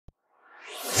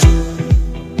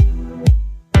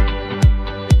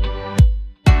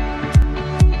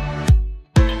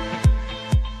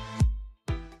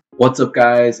What's up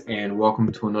guys, and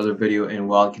welcome to another video in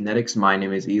Wild Kinetics. My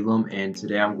name is Elam, and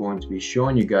today I'm going to be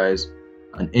showing you guys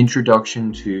an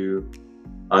introduction to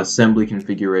assembly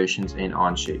configurations in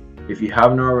Onshape. If you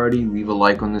haven't already, leave a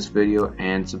like on this video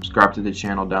and subscribe to the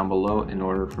channel down below in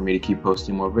order for me to keep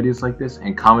posting more videos like this,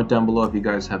 and comment down below if you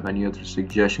guys have any other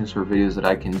suggestions for videos that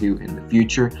I can do in the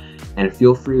future, and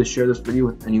feel free to share this video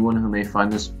with anyone who may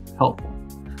find this helpful.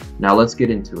 Now let's get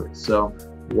into it. So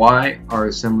why are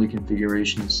assembly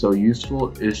configurations so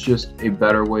useful? It's just a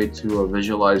better way to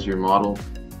visualize your model,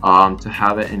 to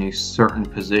have it in a certain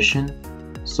position,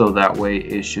 so that way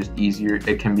it's just easier.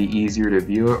 It can be easier to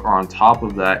view it. Or on top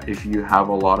of that, if you have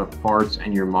a lot of parts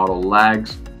and your model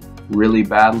lags really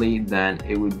badly, then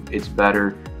it's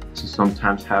better to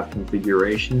sometimes have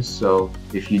configurations, so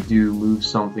if you do move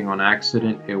something on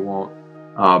accident, it won't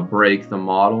break the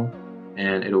model,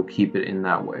 and it'll keep it in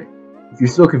that way. If you're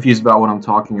still confused about what I'm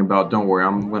talking about, don't worry,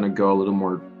 I'm going to go a little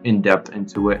more in depth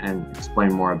into it and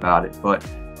explain more about it. But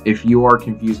if you are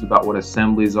confused about what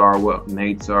assemblies are, what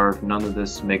mates are, if none of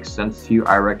this makes sense to you,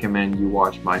 I recommend you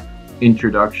watch my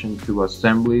introduction to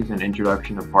assemblies and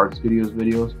introduction to parts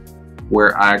videos,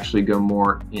 where I actually go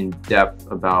more in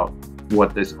depth about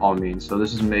what this all means. So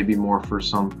this is maybe more for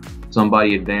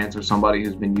somebody advanced, or somebody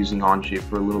who's been using Onshape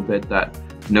for a little bit, that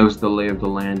knows the lay of the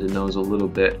land and knows a little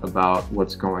bit about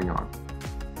what's going on.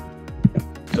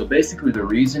 So basically, the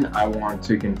reason I wanted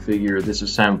to configure this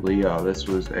assembly, this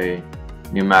was a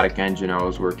pneumatic engine I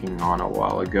was working on a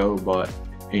while ago, but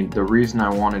the reason I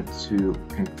wanted to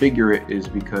configure it is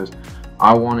because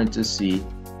I wanted to see,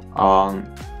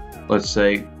 let's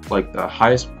say, like the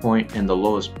highest point and the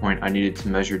lowest point, I needed to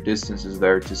measure distances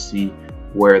there to see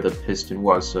where the piston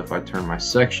was. So if I turn my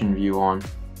section view on,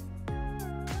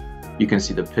 you can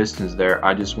see the pistons there.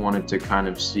 I just wanted to kind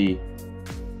of see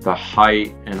the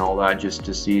height and all that, just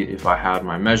to see if I had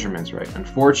my measurements right.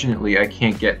 Unfortunately, I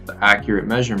can't get the accurate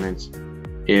measurements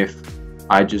if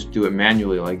I just do it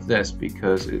manually like this,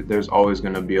 because there's always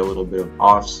going to be a little bit of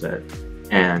offset,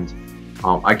 and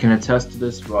I can attest to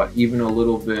this, but even a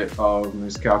little bit of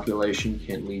miscalculation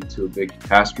can lead to a big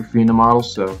catastrophe in the model.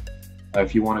 So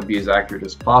if you want to be as accurate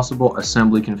as possible,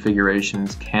 assembly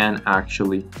configurations can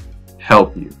actually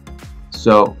help you.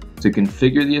 So to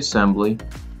configure the assembly,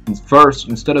 first,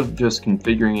 instead of just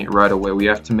configuring it right away, we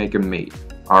have to make a mate.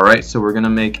 Alright, so we're going to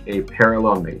make a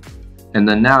parallel mate. And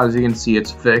then now, as you can see,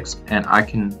 it's fixed, and I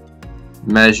can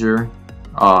measure,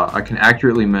 I can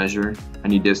accurately measure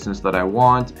any distance that I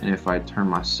want. And if I turn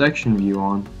my section view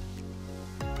on,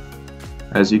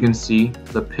 as you can see,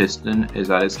 the piston is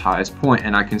at its highest point,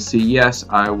 and I can see, yes,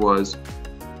 I was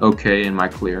okay in my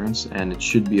clearance, and it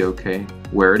should be okay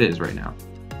where it is right now.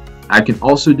 I can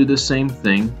also do the same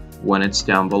thing when it's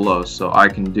down below. So I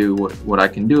can do what I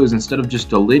can do is, instead of just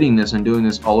deleting this and doing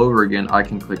this all over again, I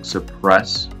can click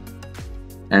suppress,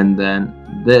 and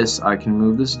then this, I can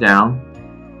move this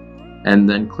down and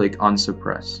then click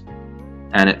unsuppress,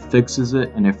 and it fixes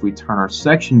it. And if we turn our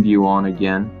section view on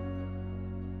again,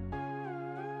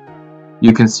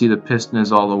 you can see the piston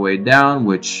is all the way down,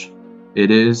 which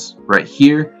it is right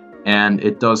here, and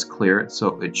it does clear it,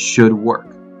 so it should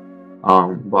work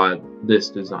by this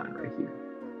design right here.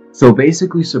 So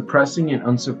basically, suppressing and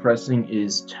unsuppressing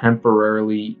is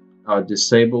temporarily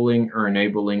disabling or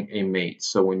enabling a mate.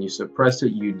 So when you suppress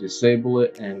it, you disable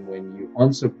it, and when you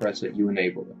unsuppress it, you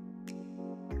enable it.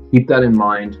 Keep that in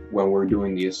mind when we're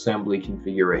doing the assembly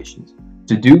configurations.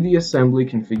 To do the assembly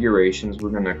configurations,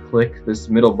 we're going to click this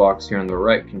middle box here on the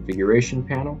right, configuration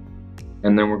panel,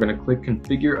 and then we're going to click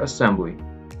configure assembly.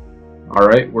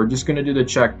 Alright, we're just going to do the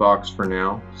checkbox for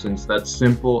now, since that's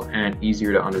simple and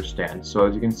easier to understand. So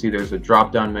as you can see, there's a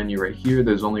drop down menu right here.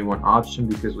 There's only one option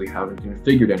because we haven't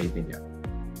configured anything yet.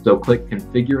 So click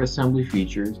configure assembly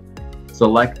features,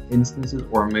 select instances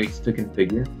or mates to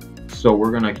configure. So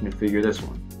we're going to configure this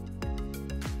one.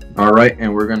 Alright,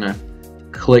 and we're going to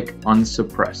click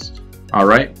unsuppressed.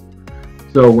 Alright,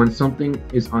 so when something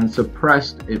is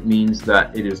unsuppressed, it means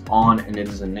that it is on and it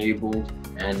is enabled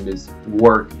and is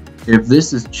working. If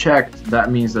this is checked,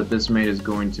 that means that this mate is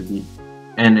going to be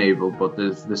enabled, but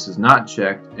this is not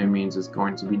checked, it means it's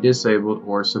going to be disabled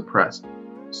or suppressed.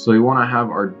 So we want to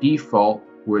have our default,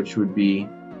 which would be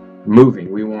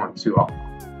moving. We want to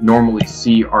normally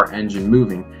see our engine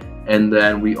moving, and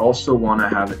then we also want to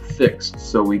have it fixed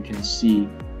so we can see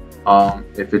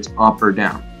if it's up or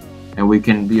down, and we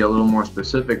can be a little more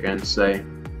specific and say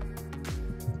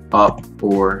up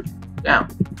or down.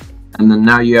 And then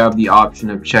now you have the option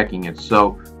of checking it.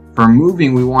 So For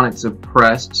moving, we want it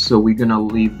suppressed, so we're going to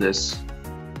leave this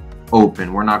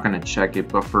open. We're not going to check it,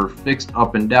 but for fixed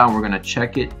up and down, we're going to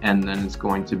check it, and then it's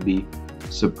going to be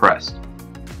suppressed.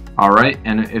 Alright,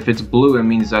 and if it's blue, it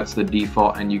means that's the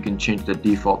default, and you can change the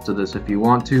default to this if you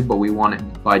want to, but we want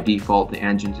it by default the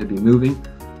engine to be moving,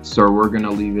 so we're going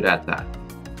to leave it at that.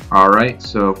 Alright,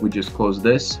 so if we just close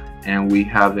this and we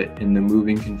have it in the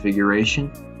moving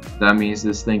configuration, that means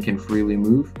this thing can freely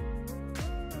move,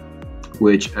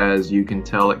 which as you can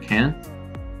tell it can.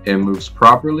 It moves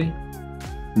properly.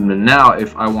 And then now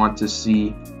if I want to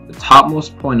see the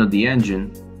topmost point of the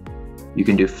engine, you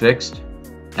can do fixed,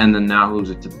 and then now it moves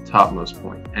it to the topmost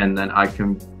point, and then I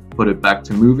can put it back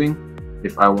to moving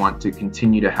if I want to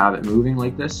continue to have it moving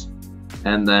like this.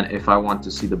 And then if I want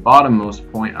to see the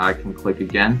bottommost point, I can click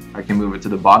again. I can move it to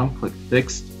the bottom, click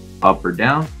fixed, up or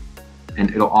down,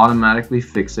 and it'll automatically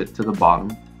fix it to the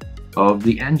bottom of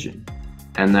the engine.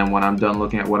 And then when I'm done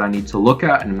looking at what I need to look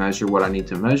at and measure what I need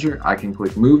to measure, I can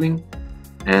click moving,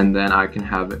 and then I can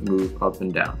have it move up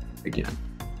and down again.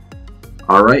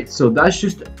 Alright, so that's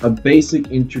just a basic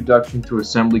introduction to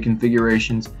assembly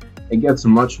configurations. It gets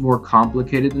much more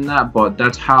complicated than that, but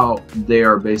that's how they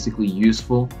are basically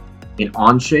useful in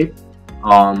Onshape,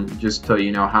 just to,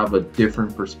 you know, have a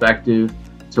different perspective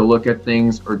to look at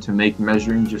things or to make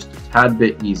measuring just a tad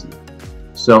bit easier.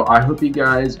 So I hope you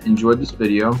guys enjoyed this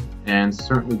video, and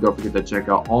certainly don't forget to check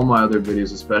out all my other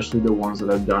videos, especially the ones that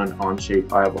I've done in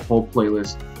Onshape. I have a whole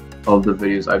playlist of the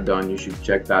videos I've done. You should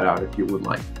check that out if you would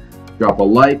like. Drop a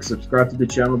like, subscribe to the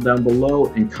channel down below,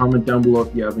 and comment down below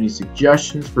if you have any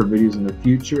suggestions for videos in the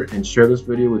future, and share this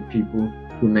video with people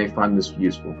who may find this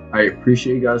useful. I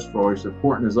appreciate you guys for all your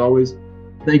support, and as always,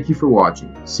 thank you for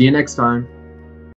watching. See you next time.